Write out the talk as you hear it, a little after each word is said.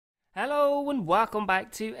Hello and welcome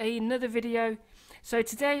back to another video. So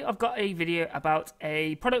today I've got a video about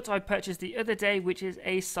a product I purchased the other day, which is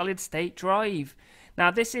a solid state drive. Now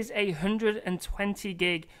this is a 120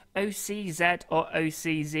 gig OCZ or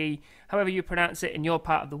OCZ, however you pronounce it in your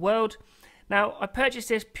part of the world. Now I purchased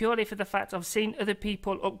this purely for the fact I've seen other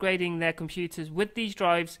people upgrading their computers with these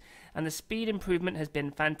drives and the speed improvement has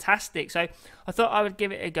been fantastic. So I thought I would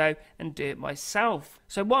give it a go and do it myself.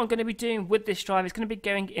 So what I'm going to be doing with this drive is going to be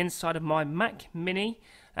going inside of my Mac Mini.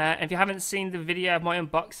 And if you haven't seen the video of my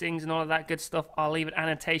unboxings and all of that good stuff, I'll leave an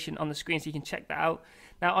annotation on the screen so you can check that out.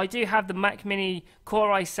 Now I do have the Mac Mini Core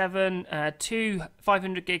i7, two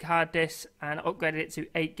 500 gig hard disks, and upgraded it to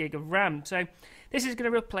 8 gig of RAM. So this is going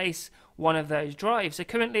to replace one of those drives. So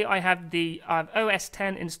currently I have OS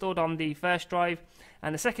 10 installed on the first drive,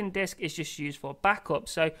 and the second disk is just used for backup.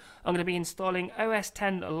 So I'm going to be installing OS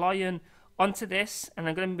 10 Lion onto this, and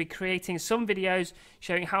I'm going to be creating some videos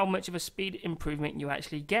showing how much of a speed improvement you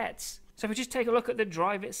actually get. So if we just take a look at the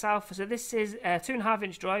drive itself, so this is a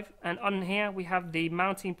 2.5-inch drive, and on here we have the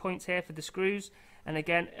mounting points here for the screws, and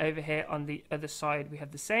again over here on the other side we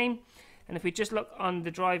have the same. And if we just look on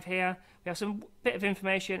the drive here, we have some bit of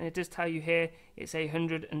information, and it does tell you here it's a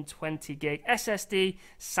 120 gig SSD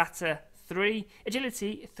SATA 3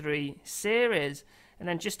 Agility 3 series. And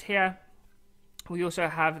then just here we also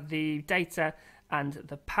have the data and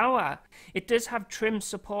the power. It does have trim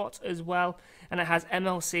support as well, and it has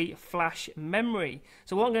MLC flash memory.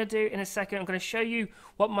 So what I'm going to do in a second, I'm going to show you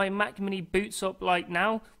what my Mac Mini boots up like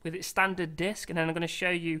now with its standard disk, and then I'm going to show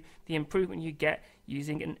you the improvement you get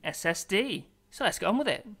using an SSD. So let's get on with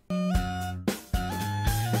it.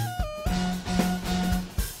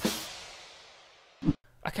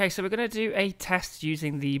 Okay, so we're going to do a test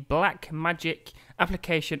using the Blackmagic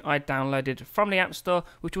application I downloaded from the App Store,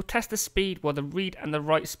 which will test the speed, well, the read and the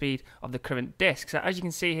write speed of the current disk. So as you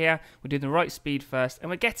can see here, we're doing the write speed first, and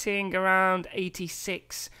we're getting around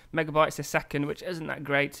 86 megabytes a second, which isn't that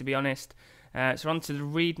great, to be honest. So we're on to the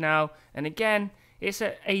read now, and again, it's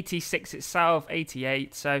at 86 itself,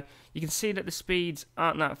 88, so you can see that the speeds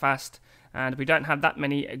aren't that fast, and we don't have that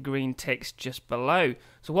many green ticks just below.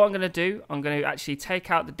 So what I'm going to do, I'm going to actually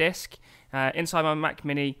take out the disk inside my Mac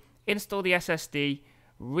Mini, install the SSD,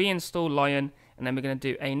 reinstall Lion, and then we're going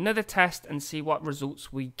to do another test and see what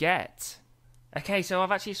results we get. Okay, so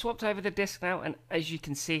I've actually swapped over the disk now, and as you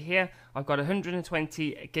can see here, I've got a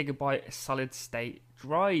 120 gigabyte solid state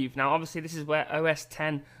drive. Now obviously this is where OS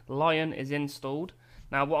 10 Lion is installed.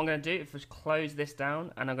 Now what I'm going to do is just close this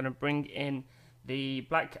down, and I'm going to bring in the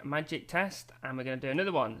Blackmagic test, and we're going to do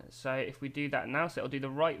another one. So if we do that now, so it'll do the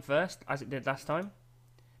write first as it did last time.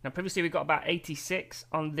 Now previously we got about 86.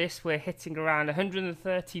 On this we're hitting around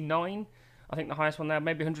 139, I think the highest one there,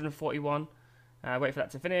 maybe 141. Wait for that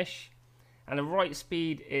to finish, and the write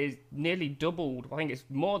speed is nearly doubled. I think it's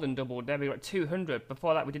more than doubled. There we got 200.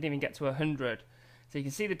 Before that we didn't even get to 100. So you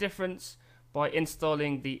can see the difference by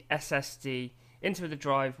installing the SSD into the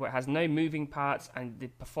drive, where it has no moving parts and the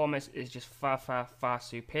performance is just far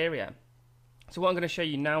superior. So what I'm going to show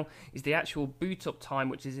you now is the actual boot up time,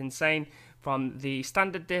 which is insane, from the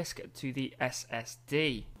standard disk to the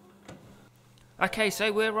SSD. Okay,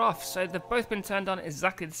 so we're off. So they've both been turned on at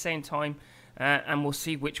exactly the same time, and we'll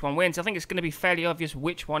see which one wins. I think it's going to be fairly obvious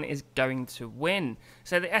which one is going to win.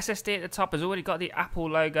 So the SSD at the top has already got the Apple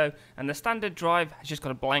logo, and the standard drive has just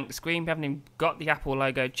got a blank screen. We haven't even got the Apple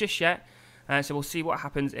logo just yet. So we'll see what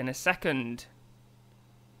happens in a second.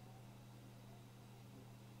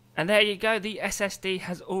 And there you go, the SSD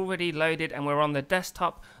has already loaded, and we're on the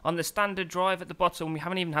desktop. On the standard drive at the bottom, we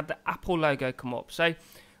haven't even had the Apple logo come up. So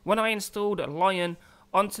when I installed Lion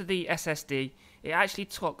onto the SSD, it actually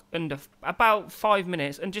took about 5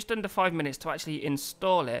 minutes, and just under 5 minutes to actually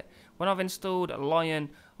install it. When I've installed Lion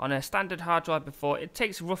on a standard hard drive before, it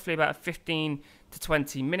takes roughly about 15 to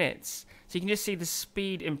 20 minutes. So you can just see the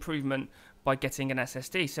speed improvement by getting an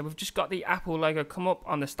SSD. So we've just got the Apple logo come up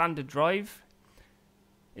on the standard drive.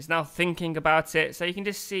 It's now thinking about it, so you can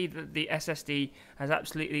just see that the SSD has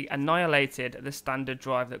absolutely annihilated the standard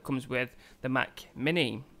drive that comes with the Mac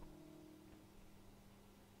Mini.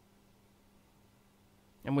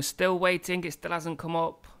 And we're still waiting, it still hasn't come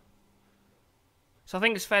up. So I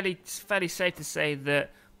think it's fairly safe to say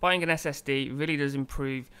that buying an SSD really does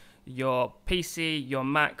improve your PC, your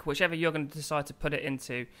Mac, whichever you're going to decide to put it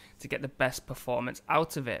into, to get the best performance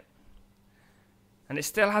out of it. And it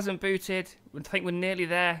still hasn't booted. I think we're nearly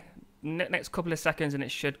there. Next couple of seconds and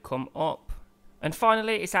it should come up. And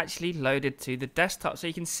finally it's actually loaded to the desktop, so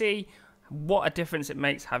you can see what a difference it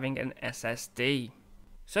makes having an SSD.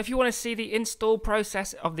 So if you want to see the install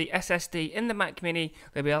process of the SSD in the Mac Mini,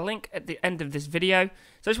 there'll be a link at the end of this video.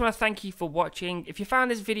 So I just want to thank you for watching. If you found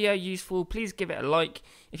this video useful, please give it a like.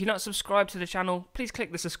 If you're not subscribed to the channel, please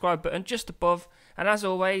click the subscribe button just above. And as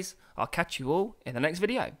always, I'll catch you all in the next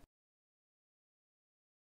video.